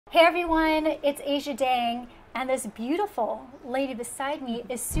Hey everyone, it's Asia Dang, and this beautiful lady beside me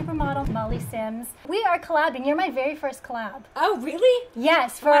is Supermodel Molly Sims. We are collabing. You're my very first collab. Oh, really?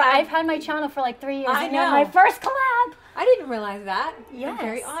 Yes, I've had my channel for like 3 years. I and know. You're my first collab. I didn't realize that. Yes. I'm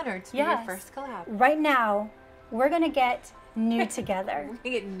very honored to be your first collab. Right now, we're gonna get nude together. We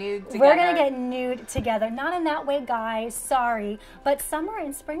get nude together. We're gonna get nude together. Not in that way, guys. Sorry, but summer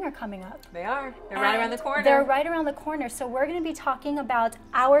and spring are coming up. They are. They're right around the corner. They're right around the corner. So we're gonna be talking about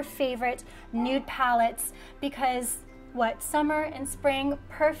our favorite nude palettes because summer and spring,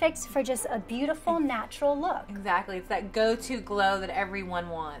 perfect for just a beautiful natural look. Exactly. It's that go-to glow that everyone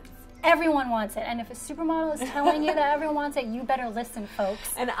wants. Everyone wants it, and if a supermodel is telling you that everyone wants it, you better listen,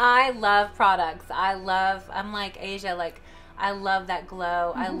 folks. And I love products. I'm like Asia, I love that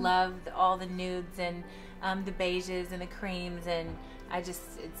glow. I love all the nudes and the beiges and the creams, and I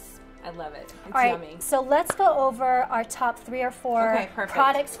love it. It's yummy. So let's go over our top 3 or 4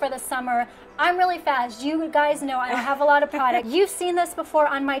 products for the summer. I'm really fast. You guys know I don't have a lot of product. You've seen this before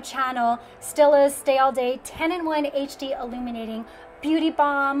on my channel. Stilla's Stay All Day 10-in-1 HD Illuminating Beauty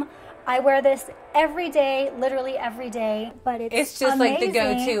Balm. I wear this every day, literally every day, but it's just amazing. Like the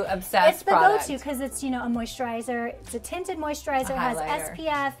go-to obsessed product. It's the go-to because it's, a moisturizer. It's a tinted moisturizer. It has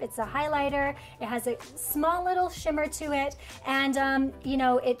SPF. It's a highlighter. It has a small little shimmer to it, and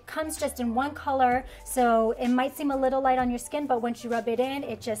it comes just in one color, so it might seem a little light on your skin, but once you rub it in,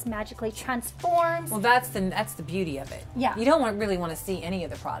 it just magically transforms. Well, that's the beauty of it. Yeah. You don't really want to see any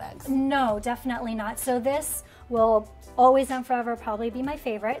of the products. No, definitely not. So this will always and forever probably be my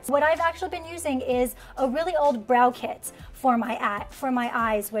favorite. What I've actually been using is a really old brow kit for my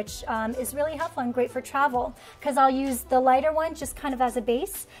eyes, which is really helpful and great for travel because I'll use the lighter one just kind of as a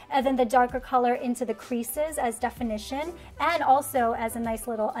base, and then the darker color into the creases as definition, and also as a nice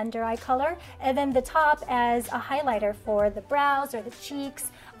little under eye color, and then the top as a highlighter for the brows or the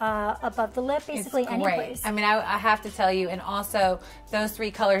cheeks, above the lip, basically any place. I mean, I have to tell you, and also those 3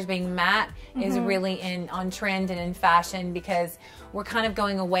 colors being matte is really on trend and in fashion because we're kind of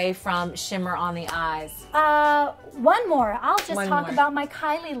going away from shimmer on the eyes. One more. I'll just talk about my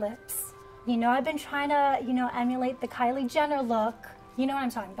Kylie lips. I've been trying to, emulate the Kylie Jenner look. You know what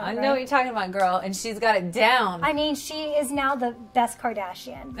I'm talking about, I know what you're talking about, girl, and she's got it down. I mean, she is now the best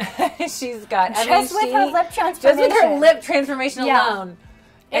Kardashian. She's got, just with her lip transformation. Just with her lip transformation alone.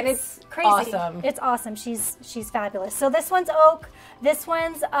 And it's crazy. Awesome. It's awesome. She's fabulous. So this one's oak. This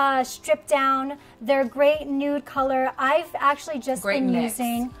one's stripped down. They're great nude color. I've actually just been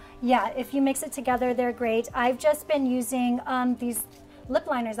using. Yeah, if you mix it together, they're great. I've just been using these lip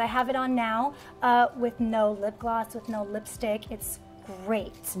liners. I have it on now with no lip gloss, with no lipstick. It's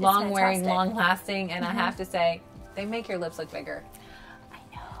great. Long wearing, long lasting, and I have to say, they make your lips look bigger.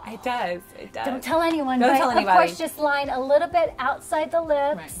 It does. It does. Don't tell anyone. Don't tell anybody. Of course, just line a little bit outside the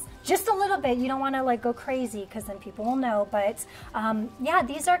lips. Right. Just a little bit. You don't want to go crazy because then people will know. But yeah,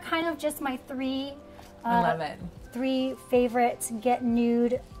 these are kind of just my 3. I love it. 3 favorite get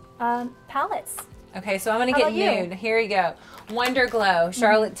nude palettes. Okay, so I'm going to get nude. Here you go. Wonder Glow,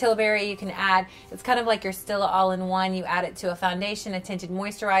 Charlotte Tilbury. You can add, it's kind of like your Stilla all-in-one. You add it to a foundation, a tinted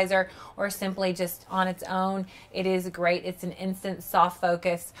moisturizer, or simply just on its own. It is great. It's an instant soft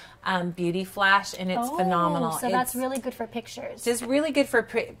focus beauty flash, and it's phenomenal. So that's really good for pictures. Just really good for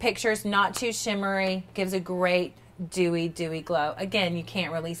pictures, not too shimmery. Gives a great dewy glow. Again, you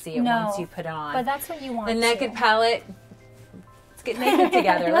can't really see it once you put it on. But that's what you want. The Naked palette. Let's get naked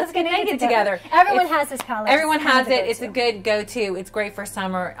together. Let's get naked together. Everyone has this palette. Everyone has it. It's a good go-to. It's great for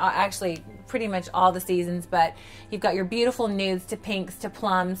summer. Actually, pretty much all the seasons. But you've got your beautiful nudes to pinks to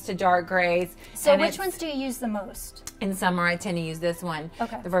plums to dark grays. So which ones do you use the most? In summer, I tend to use this one.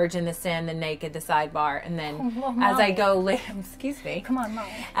 Okay. The Virgin, the Sin, the Naked, the Sidebar, and then as I go, excuse me. Come on,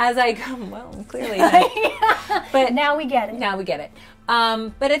 Molly. As I go, well, clearly. But now we get it. Now we get it.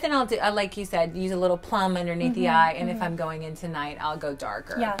 But then I'll do, like you said, use a little plum underneath the eye, and if I'm going in tonight, I'll go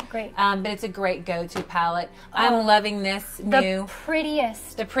darker. Yeah, great. But it's a great go-to palette. I'm loving this new. The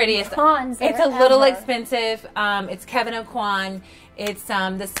prettiest. Bronzer it's a little expensive. It's Kevyn Aucoin. It's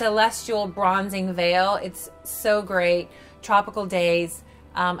the Celestial Bronzing Veil. It's so great. Tropical days.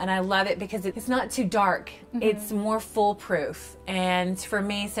 And I love it because it's not too dark. It's more foolproof. And for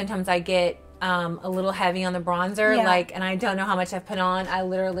me, sometimes I get a little heavy on the bronzer, and I don't know how much I've put on. I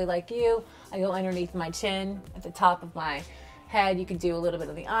literally, like you, I go underneath my chin, at the top of my head. You can do a little bit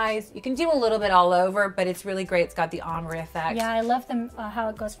of the eyes. You can do a little bit all over, but it's really great. It's got the ombre effect. Yeah, I love them, how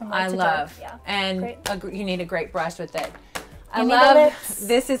it goes from light to dark. Yeah, and you need a great brush with it. I love,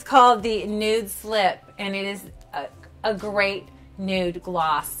 this is called the Nude Slip, and it is a great nude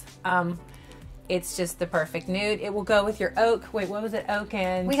gloss. It's just the perfect nude. It will go with your oak. Wait, what was it? Oak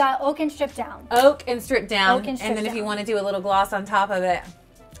and... We got oak and stripped down. Oak and stripped down. Oak and stripped and then if down. you want to do a little gloss on top of it.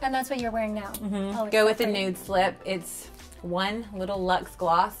 And that's what you're wearing now. Oh, Go so with the pretty. nude slip. It's one little luxe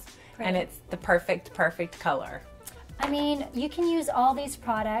gloss. Pretty. And it's the perfect color. I mean, you can use all these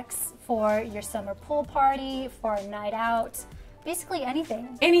products for your summer pool party, for a night out, basically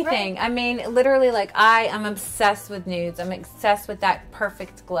anything. Anything. Right? I mean, literally, like, I am obsessed with nudes. I'm obsessed with that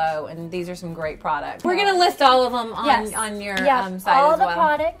perfect glow, and these are some great products. We're going to list all of them on your site as well. All the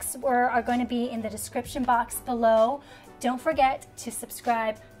products are going to be in the description box below. Don't forget to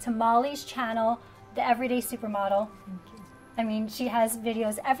subscribe to Molly's channel, The Everyday Supermodel. I mean, she has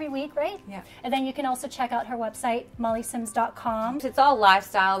videos every week, right? Yeah. And then you can also check out her website, mollysims.com. It's all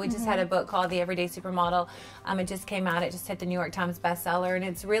lifestyle. We just had a book called The Everyday Supermodel. It just came out. It just hit the New York Times bestseller. And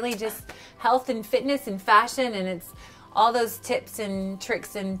it's really just health and fitness and fashion. And it's all those tips and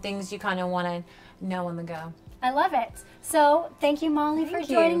tricks and things you kind of want to know on the go. I love it. So thank you, Molly, for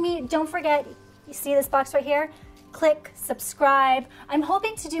joining me. Don't forget, you see this box right here? Click subscribe. I'm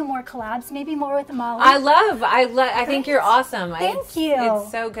hoping to do more collabs, maybe more with Molly. I think you're awesome. Thank you.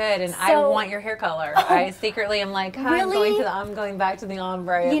 It's so good, and I want your hair color. I secretly am like, Really? I'm going back to the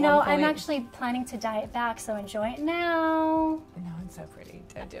ombre. You know, I'm actually planning to dye it back, so enjoy it now. No, it's so pretty.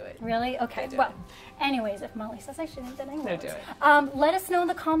 Don't do it. Really? Okay. Don't do Well, it. anyways, if Molly says I shouldn't, then I won't. Don't do it. Let us know in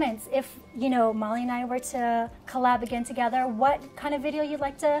the comments if, you know, Molly and I were to collab again together, what kind of video you'd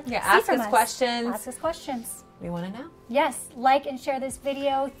like to see ask from us us. questions. Ask us questions. We want to know. Yes, like and share this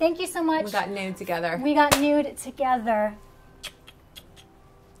video. Thank you so much. We got nude together. We got nude together.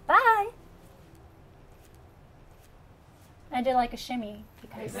 Bye. I did like a shimmy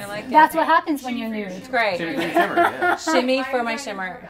because I like it. that's what happens when you're nude. It's great. Shimmy for your shimmer, yeah. Shimmy for my shimmer.